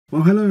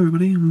Well, hello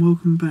everybody and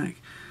welcome back.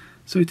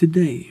 So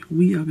today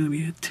we are going to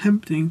be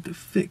attempting to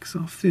fix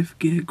our fifth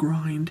gear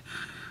grind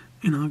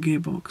in our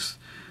gearbox.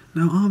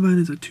 Now our van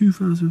is a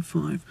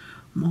 2005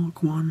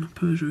 Mark 1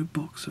 Peugeot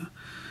Boxer.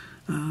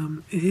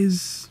 It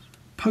is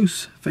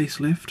post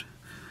facelift,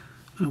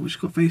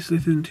 which got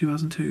facelifted in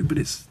 2002, but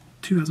it's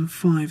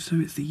 2005, so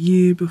it's the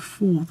year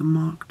before the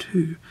Mark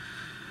II.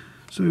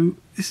 So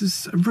this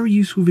is a very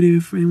useful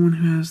video for anyone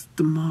who has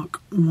the Mark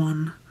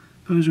 1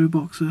 Peugeot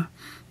Boxer,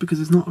 because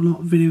there's not a lot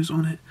of videos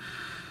on it.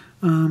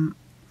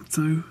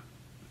 So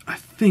I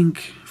think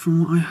from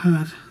what I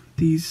heard,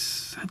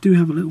 these do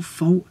have a little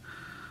fault,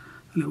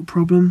 a little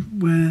problem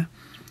where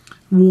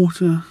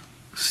water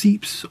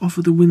seeps off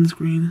of the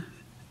windscreen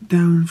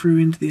down through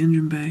into the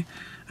engine bay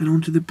and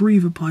onto the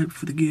breather pipe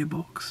for the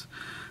gearbox,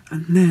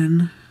 and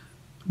then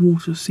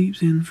water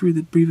seeps in through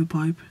the breather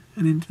pipe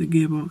and into the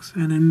gearbox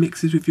and then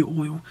mixes with your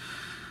oil.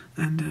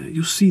 And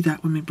you'll see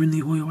that when we bring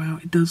the oil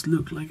out, it does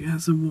look like it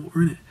has some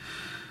water in it.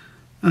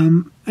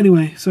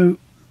 Anyway, so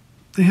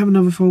they have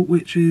another fault,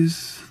 which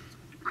is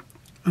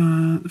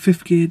the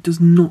fifth gear does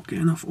not get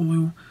enough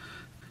oil.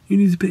 You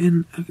need to put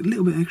in a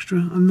little bit extra.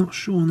 I'm not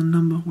sure on the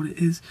number what it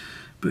is,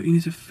 but you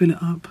need to fill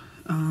it up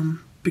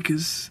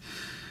because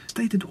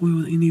stated oil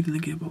that you need in the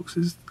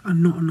gearboxes are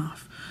not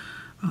enough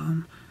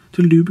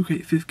to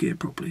lubricate fifth gear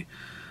properly.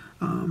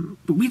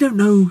 But we don't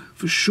know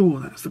for sure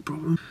that's the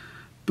problem.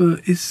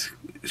 But it's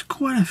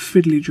quite a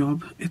fiddly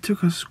job. It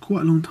took us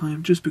quite a long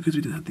time just because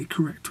we didn't have the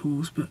correct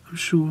tools, but I'm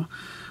sure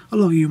a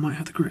lot of you might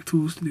have the correct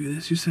tools to do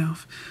this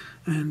yourself.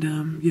 And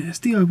yeah, it's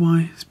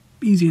DIY, it's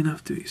easy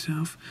enough to do it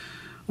yourself.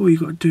 All you've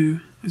got to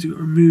do is you've got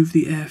to remove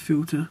the air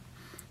filter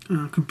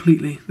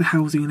completely, the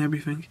housing and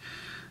everything,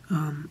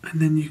 and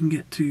then you can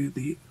get to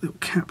the little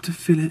cap to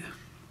fill it,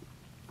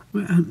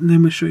 and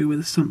then we'll show you where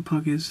the sump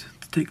plug is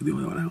to take the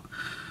oil out.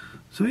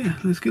 So yeah,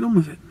 let's get on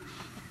with it.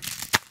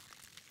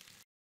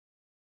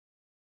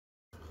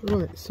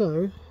 Right,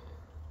 so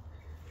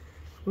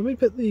when we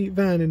put the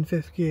van in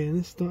fifth gear, and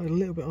this started a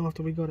little bit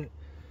after we got it,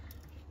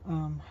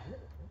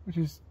 which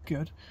is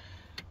good.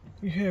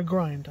 You hear a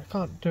grind. I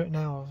can't do it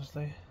now,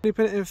 obviously. When you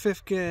put it in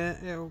fifth gear,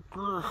 it'll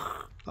like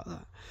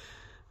that.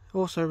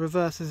 Also,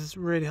 reverse is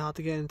really hard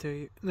to get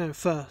into. No,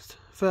 first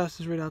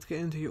is really hard to get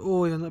into. You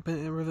always end up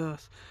putting it in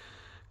reverse.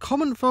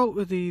 Common fault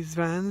with these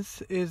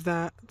vans is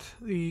that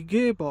the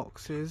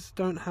gearboxes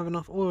don't have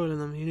enough oil in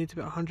them. You need to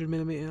put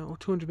 100mm or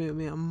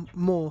 200mm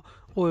more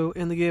oil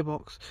in the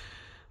gearbox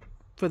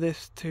for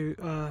this to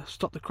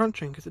stop the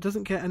crunching, because it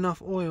doesn't get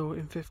enough oil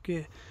in fifth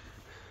gear.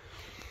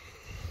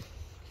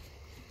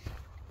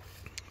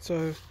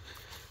 So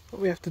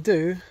what we have to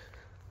do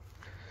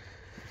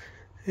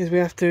is we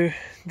have to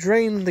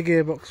drain the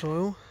gearbox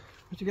oil. We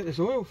have to get this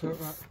oil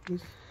filter out,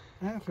 this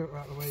air filter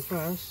out of the way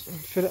first, and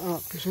fill it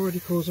up. It's already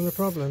causing a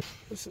problem.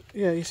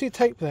 Yeah, you see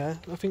tape there.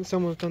 I think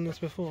someone's done this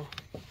before.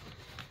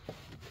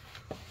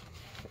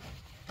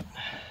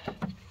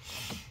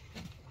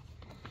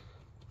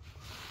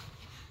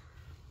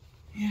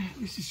 Yeah,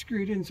 this is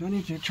screwed in, so I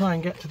need to try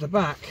and get to the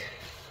back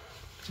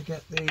to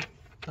get the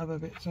other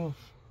bits off.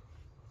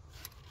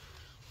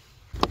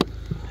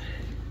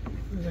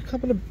 There's a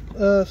couple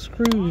of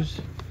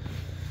screws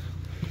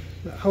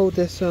that hold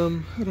this,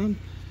 hold on,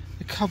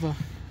 the cover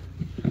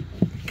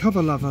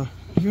lever.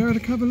 Have you heard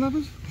of cover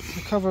levers?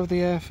 The cover of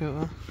the air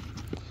filter.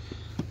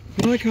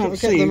 Well, I can't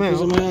see them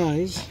because of my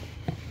eyes.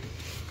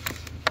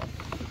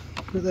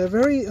 But they're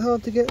very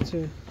hard to get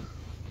to.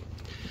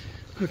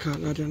 I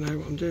don't know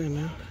what I'm doing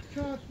now.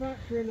 Charge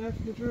battery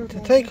left, the drill. To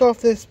take off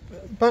this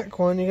back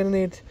one, you're going to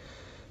need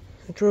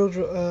a drill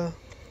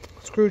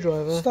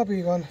screwdriver.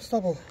 Stubby one,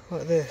 stubble.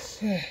 Like this.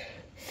 Yeah.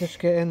 Just to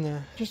get in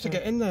there. Just to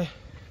get in there.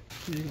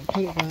 So you've got to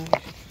pull it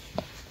back.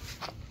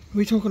 Are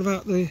we talking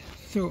about the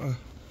filter?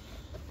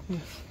 Yeah.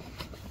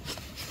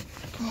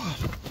 God.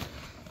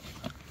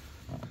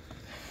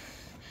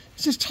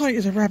 It's as tight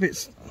as a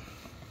rabbit's.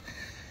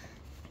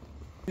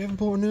 You haven't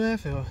bought a new air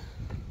filter?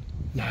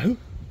 No.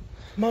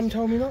 Mum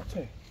told me not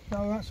to.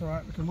 No, that's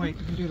alright, we can wait.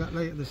 We can do that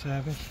later, the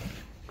service.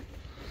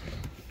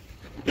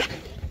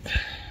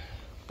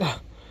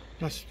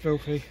 That's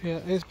filthy. Yeah,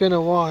 it's been a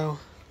while.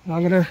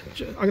 I'm gonna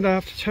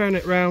have to turn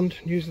it round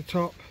and use the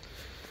top.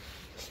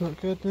 It's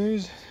not good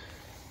news.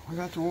 I'm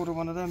gonna have to order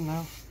one of them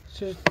now.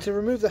 So to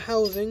remove the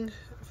housing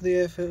for the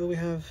air filter, we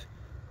have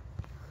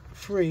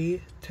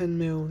 3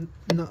 10mm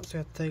nuts we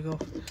have to take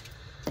off.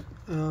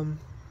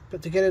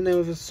 But to get in there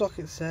with a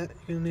socket set,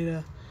 you're gonna need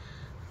a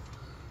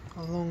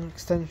long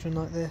extension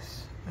like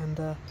this, and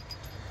our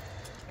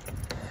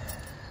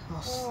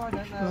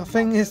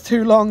thing is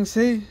too long,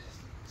 see?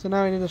 So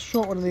now we need a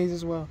short one of these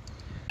as well.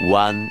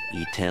 One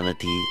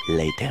eternity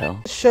later.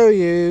 To show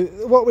you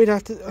what we'd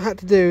had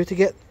to do to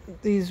get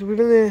these. We've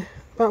been there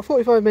about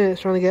 45 minutes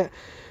trying to get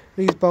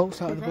these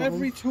bolts out of the bottom.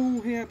 Every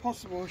tool here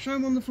possible. Show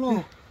them on the floor.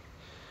 Yeah.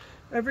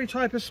 Every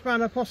type of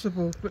spanner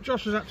possible, but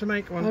Josh has had to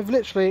make one. I've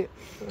literally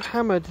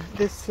hammered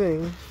this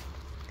thing,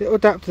 little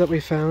adapter that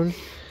we found.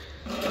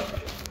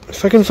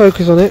 If I can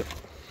focus on it.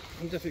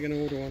 I'm definitely going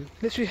to order one.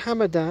 Literally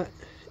hammered that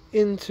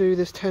into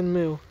this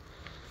 10mm.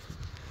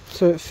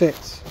 so it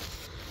fits.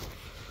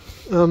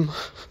 And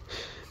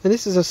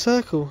this is a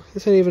circle.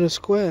 This ain't even a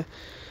square.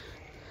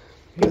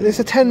 But it's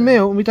a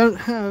 10mm, and we don't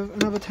have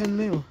another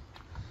 10mm.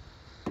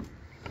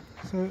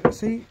 So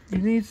see, you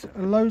need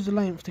loads of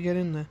length to get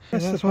in there.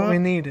 That's what we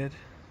needed.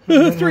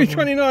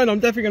 329. I'm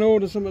definitely going to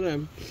order some of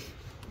them.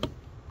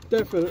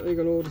 Definitely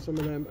going to order some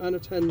of them, and a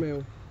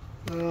 10mm.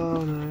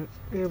 Oh no!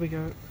 Here we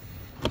go.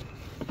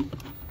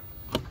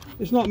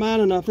 It's not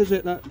man enough, is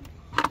it? Is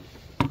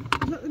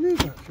that the new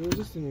battery, or is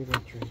this the new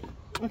battery?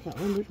 I can't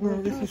remember which one.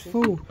 Well, this is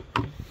full.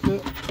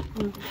 No,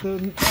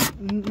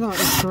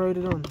 it's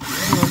corroded on. I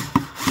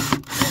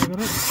got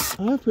it.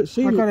 I have put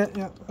I got it.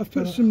 Yeah, I've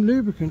put some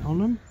lubricant on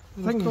them.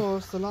 of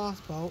course, the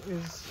last bolt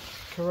is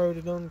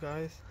corroded on,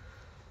 guys.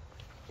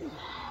 So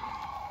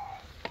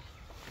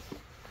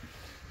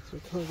we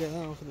can't get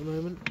that off at the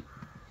moment.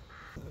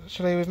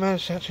 Actually, we've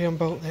managed to actually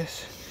unbolt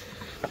this.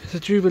 There's a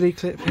Jubilee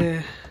clip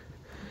here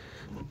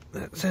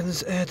that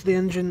sends air to the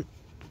engine.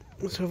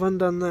 So I've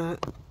undone that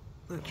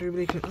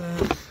Jubilee clip there,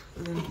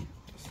 and then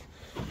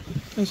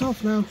it's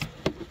off now.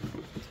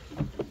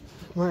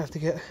 Might have to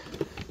get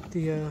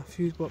the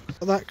fuse box.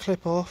 That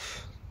clip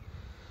off.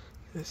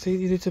 See,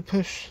 you need to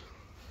push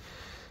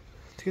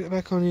to get it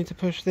back on. You need to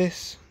push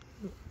this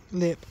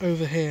lip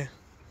over here.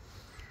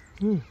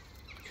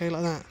 Okay,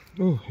 like that.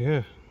 Oh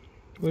yeah.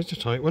 Where's the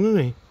tight one,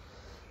 isn't he?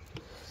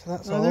 So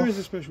that's there is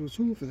a special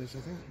tool for this,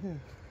 I think. Yeah.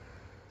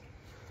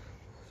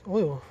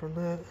 Oil from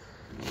that.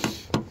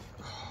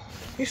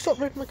 You stop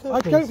ripping my car.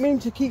 I don't mean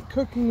to keep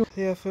cooking.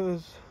 The effort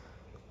was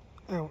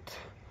out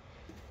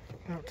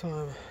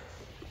time.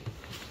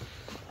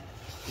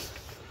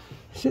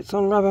 Sits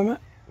on rubber, mate.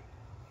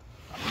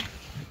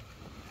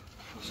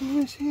 What's all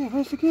this here?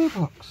 Where's the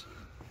gearbox?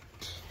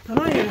 I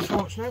know you just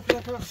watch now, because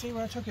I can't see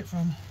where I took it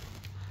from.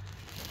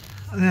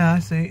 Yeah, I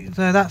see.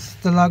 So that's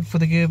the lug for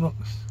the gearbox.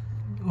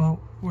 Well,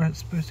 where it's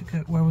supposed to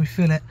go, where we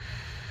fill it.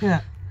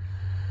 Yeah.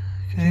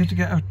 Okay. So you have to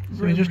get a.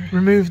 So we just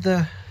remove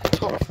the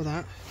top for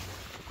that.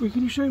 Well,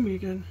 can you show me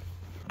again?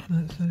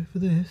 Right, so for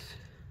this,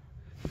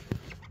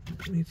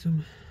 we need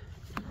some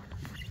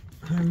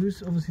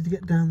hose, obviously, to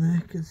get down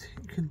there, because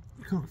you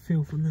can't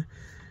feel from there.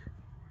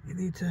 You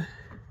need to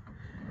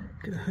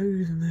get a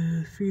hose in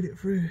there, feed it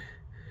through.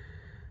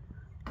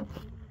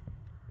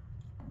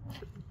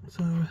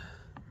 So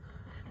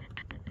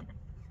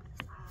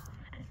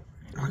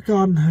our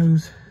garden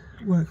hose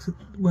works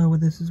well with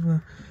this as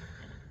well.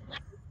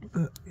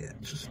 But yeah,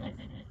 just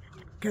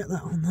get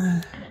that on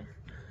there.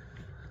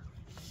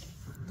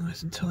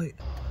 Nice and tight.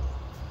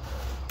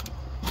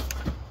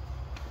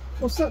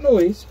 What's that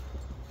noise?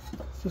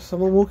 Just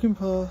someone walking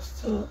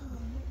past.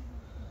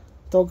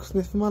 Dog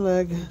sniffing my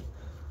leg.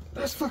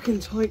 That's fucking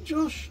tight,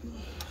 Josh.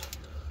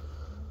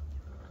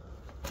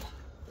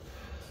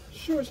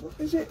 Sure, it's not.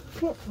 Is it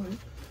clockwise?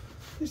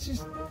 This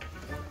is.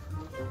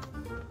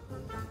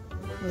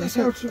 That's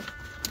how to.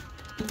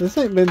 This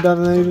ain't been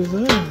done in ages,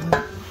 has it?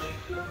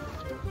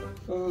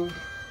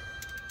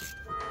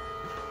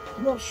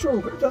 I'm not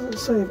sure, but it doesn't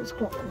say if it's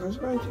clockwise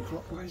or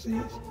anti-clockwise. It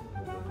is.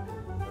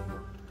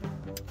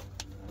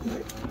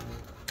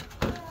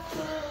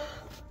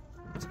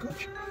 It's got.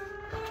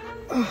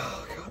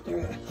 Oh, I can't do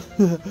it.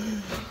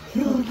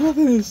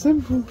 Nothing is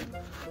simple.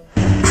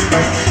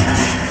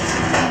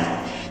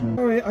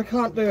 Alright, I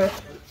can't do it.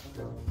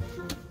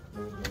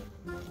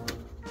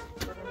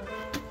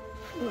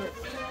 Right.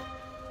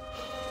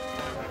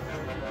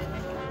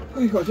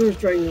 All you've got to do is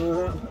drain all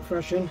that, put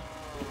fresh in.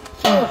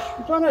 Oh,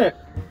 you've done it!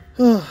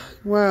 Oh,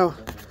 wow.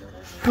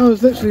 I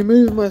was literally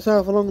moving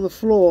myself along the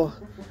floor,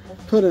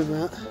 putting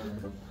that.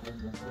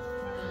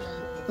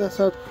 That's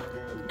how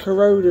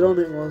corroded on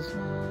it was.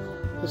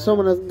 If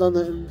someone hasn't done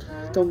that in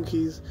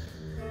donkeys.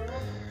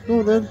 Go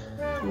on then.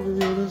 What are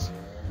the others?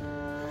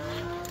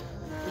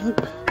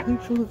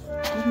 Make sure the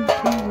fucking thing's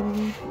on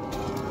there.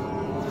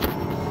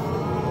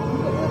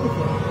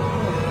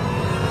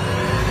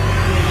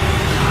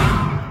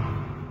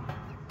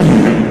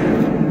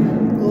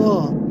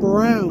 Oh,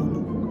 brown.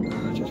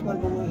 I just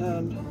went on my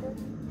hand.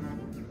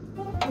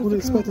 I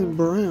wasn't expecting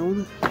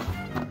brown.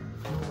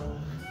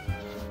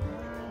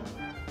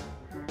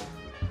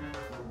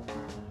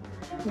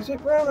 Is it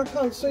brown? I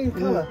can't see the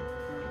colour.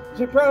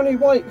 Is it browny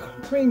white,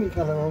 creamy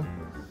colour or?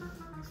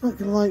 It's like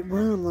a light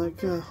brown, like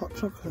hot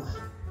chocolate.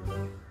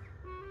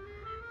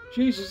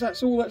 Jesus,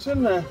 that's all that's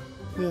in there.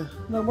 Yeah.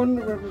 No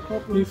wonder we have a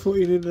problem. You thought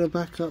you needed a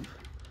backup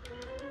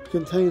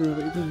container,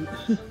 but you didn't.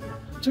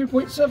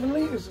 2.7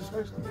 litres is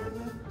supposed to be in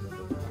there.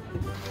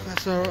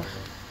 That's our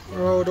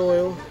old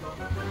oil.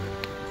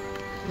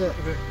 Look,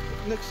 it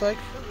looks like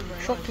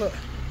chocolate.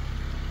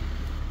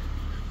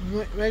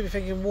 Maybe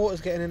thinking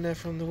water's getting in there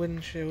from the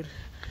windshield.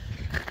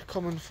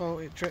 Common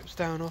fault, it drips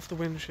down off the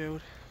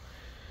windshield.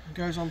 It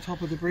goes on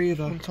top of the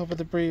breather. On top of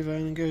the breather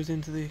and goes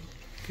into the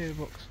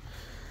gearbox.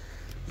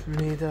 So we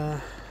need,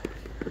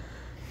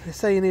 they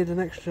say you need an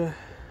extra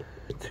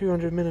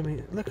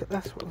 200mm. Look at,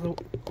 that's what the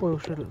oil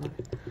should look like.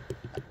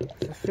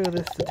 So fill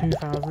this to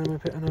 2000, then we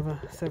put another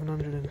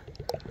 700 in.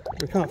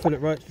 We can't fill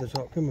it right to the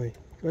top, can we?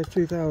 Where's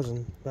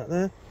 2000? Back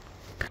there?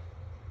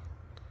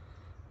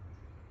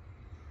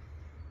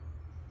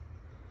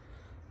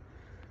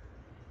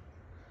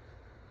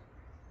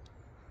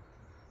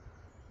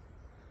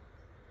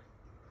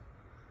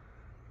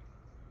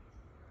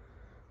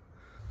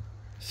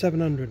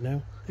 700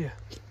 now. Yeah.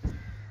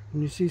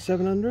 Can you see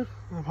 700?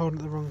 I'm holding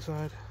it the wrong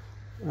side.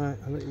 Alright,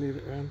 I'll let you move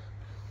it around.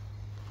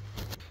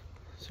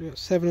 So we've got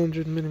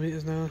 700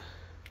 millimeters now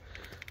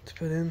to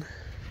put in.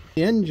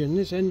 The engine,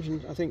 this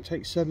engine I think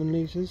takes 7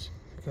 litres.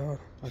 God.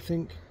 I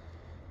think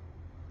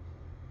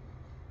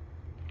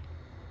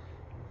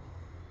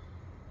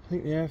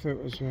the air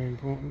filter is very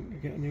important to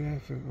get a new air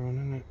filter on,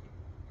 isn't it?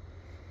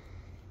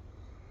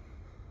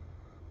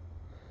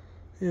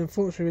 Yeah,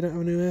 unfortunately we don't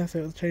have a new air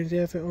filter to change the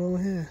air filter over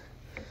here.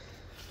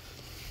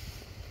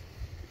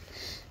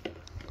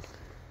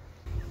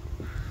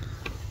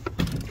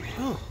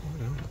 Oh,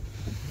 hold on.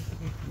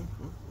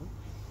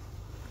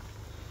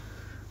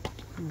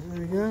 There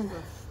we go.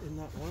 In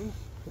that one.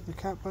 Put the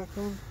cap back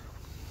on.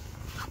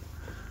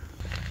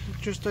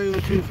 Just over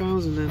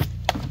 2,000 then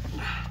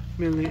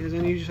millilitres,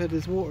 and you just had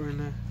this water in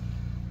there.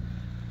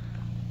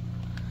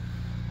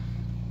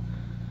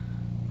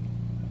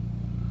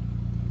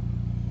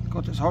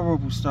 God, that's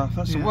horrible stuff.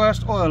 That's Yeah. the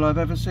worst oil I've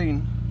ever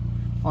seen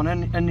on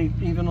any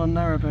even on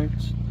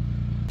narrowboats.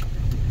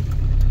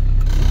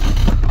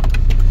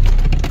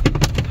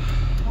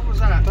 What was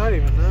that? I don't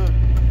even know.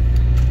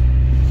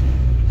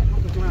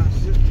 Not the glass,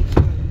 is it?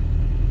 Oh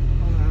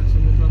no, it's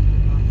in the glove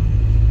compartment.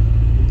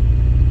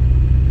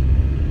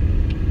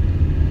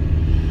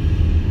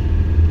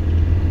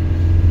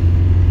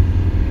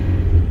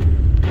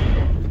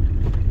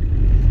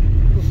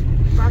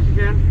 Back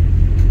again.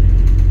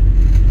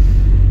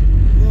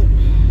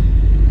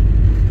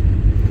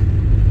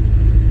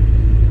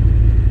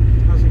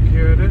 Hasn't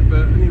cured it,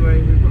 but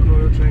anyway, we've got an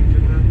oil change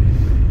in there.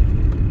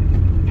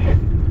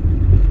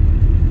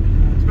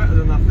 It's better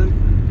than nothing.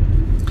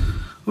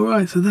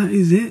 Alright, so that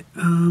is it.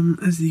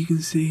 As you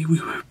can see, we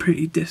were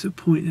pretty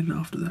disappointed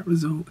after that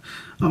result.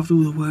 After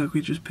all the work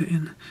we just put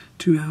in,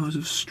 2 hours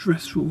of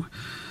stressful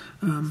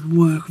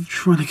work of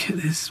trying to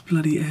get this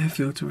bloody air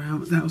filter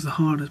out. That was the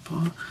hardest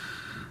part.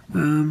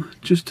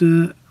 Just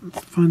to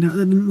find out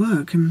that it didn't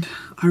work, and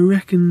I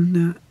reckon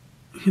that,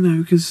 you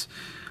know, because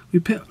we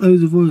put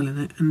loads of oil in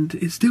it and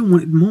it still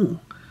wanted more,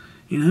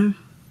 you know,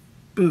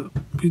 but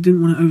we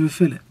didn't want to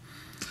overfill it,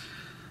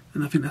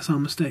 and I think that's our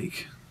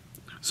mistake.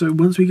 So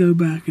once we go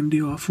back and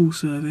do our full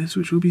service,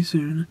 which will be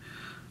soon,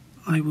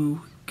 I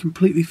will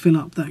completely fill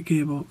up that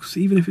gearbox.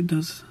 Even if it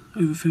does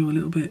overfill a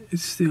little bit,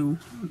 it's still,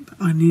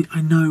 I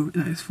know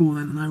that it's full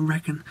then, and I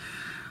reckon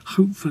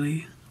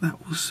hopefully that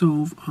will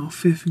solve our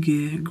 5th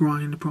gear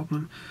grind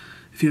problem.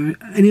 If you have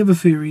any other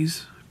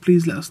theories,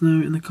 please let us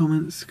know in the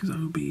comments, because I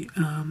will be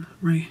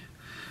very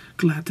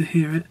glad to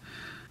hear it.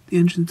 The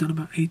engine's done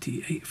about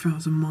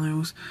 88,000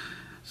 miles,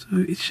 so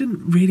it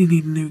shouldn't really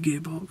need a new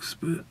gearbox,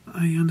 but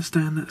I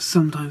understand that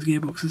sometimes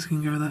gearboxes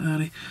can go that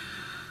early.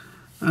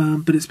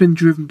 But it's been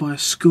driven by a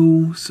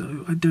school,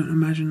 so I don't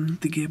imagine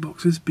the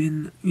gearbox has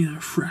been, you know,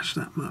 fresh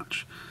that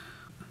much.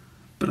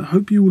 But I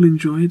hope you all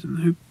enjoyed, and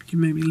I hope you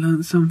maybe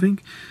learned something.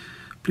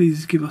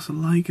 Please give us a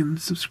like and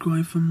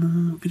subscribe for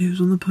more videos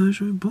on the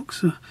Peugeot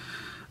Boxer,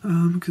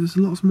 because there's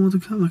lots more to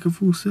come, like a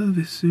full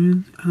service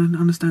soon. And I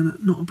understand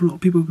that not a lot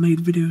of people have made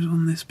videos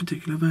on this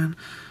particular van,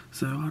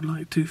 so I'd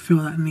like to fill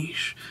that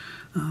niche.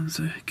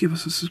 So give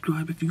us a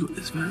subscribe if you got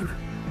this van.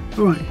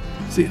 Alright,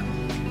 see ya.